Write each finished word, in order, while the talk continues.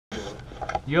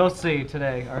You'll see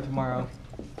today or tomorrow.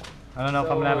 I don't know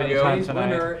if I'm gonna have any time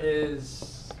tonight. Winner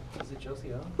is it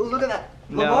Josie O? Ooh, look at that.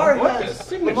 No. Lamar has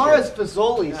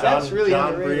Fazoli's. That's really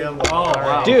underrated. Oh,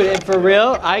 wow. Dude, and for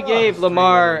real, I gave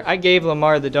Lamar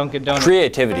the Dunkin' Donuts.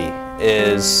 Creativity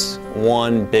is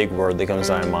one big word that comes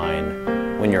to my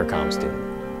mind when you're a comm student.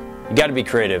 You got to be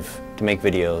creative to make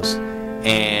videos.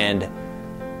 And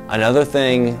another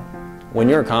thing, when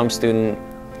you're a comm student,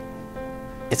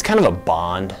 it's kind of a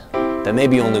bond that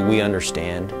maybe only we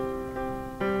understand,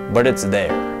 but it's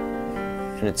there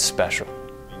and it's special.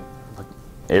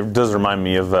 It does remind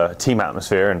me of a team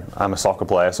atmosphere, and I'm a soccer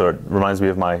player, so it reminds me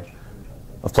of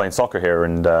playing soccer here,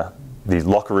 and the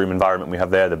locker room environment we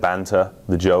have there, the banter,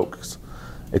 the jokes.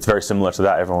 It's very similar to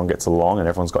that. Everyone gets along and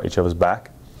everyone's got each other's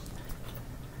back.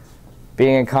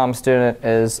 Being a comm student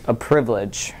is a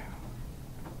privilege.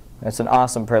 It's an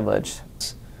awesome privilege.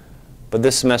 But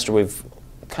this semester we've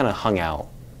kind of hung out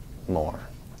more.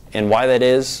 And why that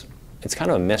is, it's kind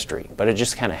of a mystery, but it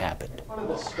just kind of happened.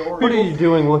 What are you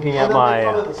doing looking at my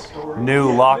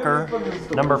new locker,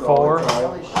 number 4,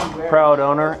 proud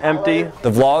owner, empty?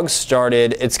 The vlog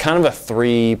started, it's kind of a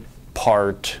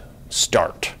 3-part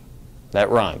start. That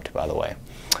rhymed, by the way.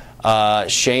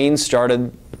 Shane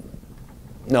started,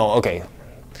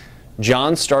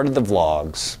 John started the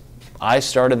vlogs, I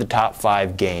started the top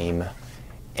 5 game,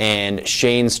 and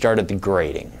Shane started the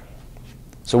grading.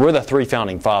 So we're the 3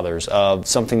 founding fathers of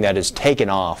something that has taken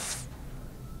off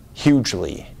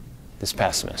hugely this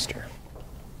past semester.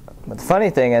 But the funny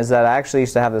thing is that I actually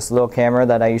used to have this little camera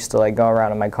that I used to like go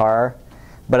around in my car,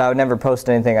 but I would never post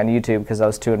anything on YouTube because I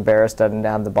was too embarrassed. I didn't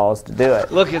have the balls to do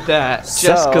it. Look at that. So,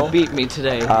 Jessica beat me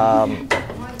today.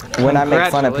 When I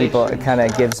make fun of people, it kind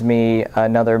of gives me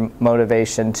another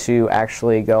motivation to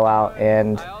actually go out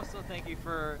and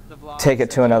take it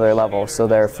to another level. So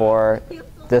therefore,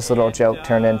 this little joke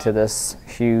turned into this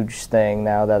huge thing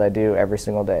now that I do every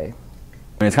single day.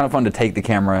 I mean, it's kind of fun to take the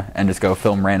camera and just go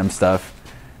film random stuff,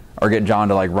 or get John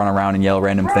to like run around and yell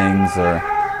random things, or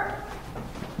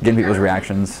getting people's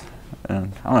reactions.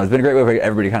 And I don't know, it's been a great way for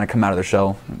everybody to kind of come out of their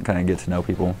shell and kind of get to know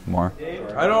people more.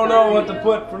 I don't know what to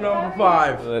put for number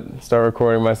 5. Start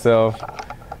recording myself,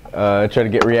 try to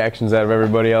get reactions out of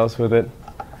everybody else with it.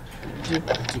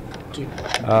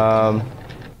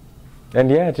 And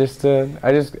yeah, I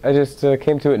just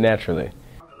came to it naturally.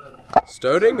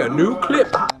 Starting a new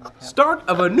clip. Start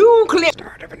of a new clip.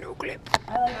 Start of a new clip.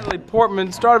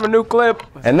 Portman, start of a new clip.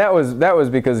 And that was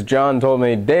because John told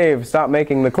me, Dave, stop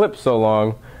making the clips so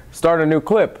long. Start a new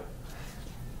clip.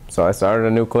 So I started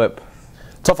a new clip.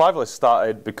 Top 5 list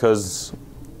started because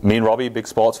me and Robbie, big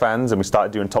sports fans, and we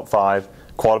started doing top 5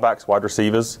 quarterbacks, wide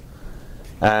receivers.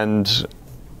 And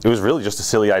it was really just a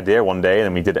silly idea one day, and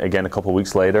then we did it again a couple of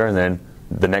weeks later, and then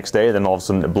the next day, then all of a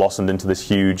sudden it blossomed into this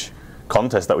huge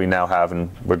contest that we now have, and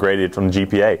we're graded from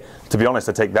GPA. To be honest,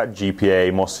 I take that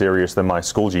GPA more serious than my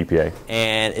school GPA.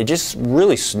 And it just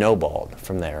really snowballed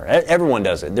from there. Everyone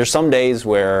does it. There's some days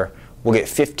where we'll get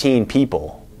 15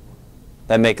 people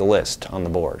that make a list on the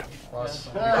board.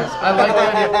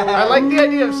 I like the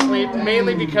idea of sleep,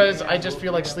 mainly because I just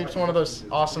feel like sleep's one of those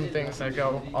awesome things that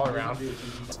go all around.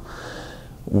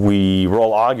 We were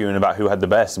all arguing about who had the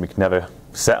best, and we could never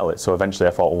settle it. So eventually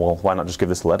I thought, well, why not just give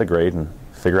this a letter grade and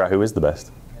figure out who is the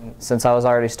best? Since I was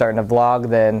already starting to vlog,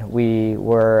 then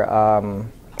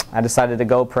I decided to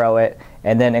GoPro it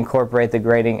and then incorporate the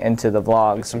grading into the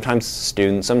vlogs. Sometimes it's a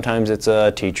student, sometimes it's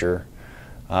a teacher.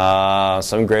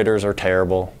 Some graders are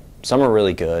terrible, some are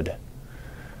really good.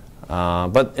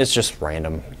 But it's just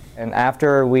random. And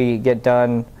after we get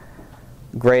done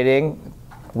grading,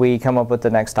 we come up with the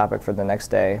next topic for the next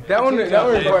day. That one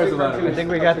requires a lot of I think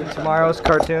we got tomorrow's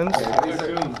cartoons.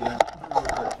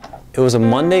 It was a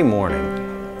Monday morning,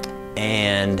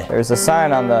 and there's a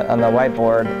sign on the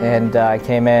whiteboard, and I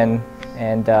came in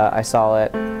and I saw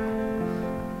it.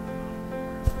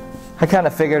 I kind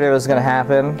of figured it was going to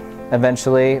happen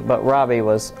eventually, but Robbie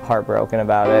was heartbroken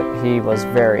about it. He was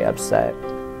very upset.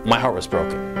 My heart was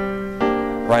broken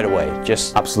right away.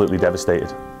 Just absolutely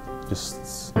devastated.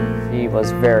 He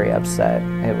was very upset.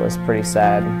 It was pretty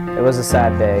sad. It was a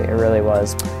sad day. It really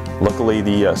was. Luckily,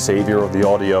 the savior of the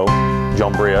audio,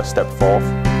 John Brea, stepped forth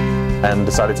and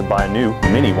decided to buy a new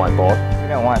mini whiteboard. We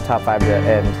didn't want top 5 to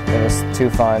end. It was too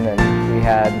fun, and we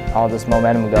had all this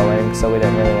momentum going, so we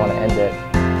didn't really want to end it.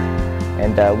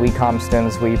 And we comm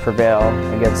students, we prevail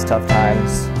against tough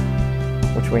times,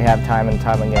 which we have time and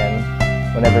time again,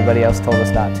 when everybody else told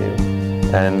us not to.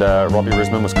 And Robbie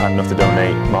Risman was kind enough to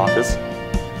donate markers,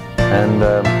 and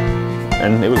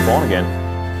it was born again.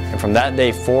 And from that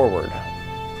day forward,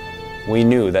 we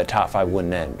knew that top 5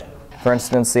 wouldn't end. For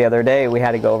instance, the other day we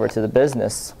had to go over to the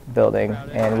business building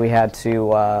and we had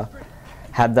to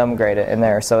have them grade it in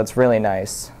there, so it's really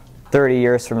nice. 30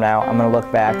 years from now, I'm going to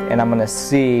look back and I'm going to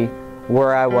see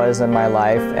where I was in my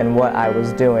life and what I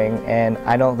was doing, and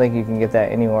I don't think you can get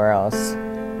that anywhere else.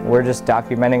 We're just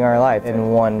documenting our life in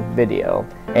one video.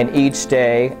 And each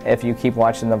day, if you keep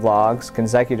watching the vlogs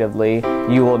consecutively,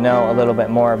 you will know a little bit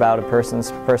more about a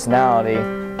person's personality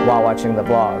while watching the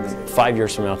vlogs. 5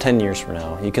 years from now, 10 years from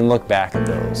now, you can look back at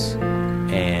those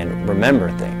and remember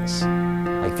things.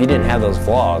 Like if you didn't have those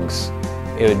vlogs,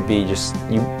 it would be just,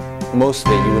 most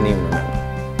of it you wouldn't even remember.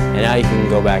 And now you can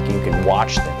go back and you can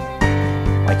watch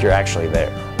them like you're actually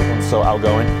there. So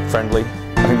outgoing, friendly.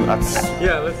 I think that's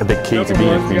a big key to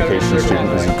being a communication student,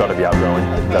 is you've got to be outgoing,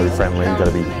 you've got to be friendly, you've got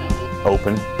to be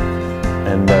open,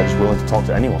 and just willing to talk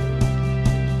to anyone.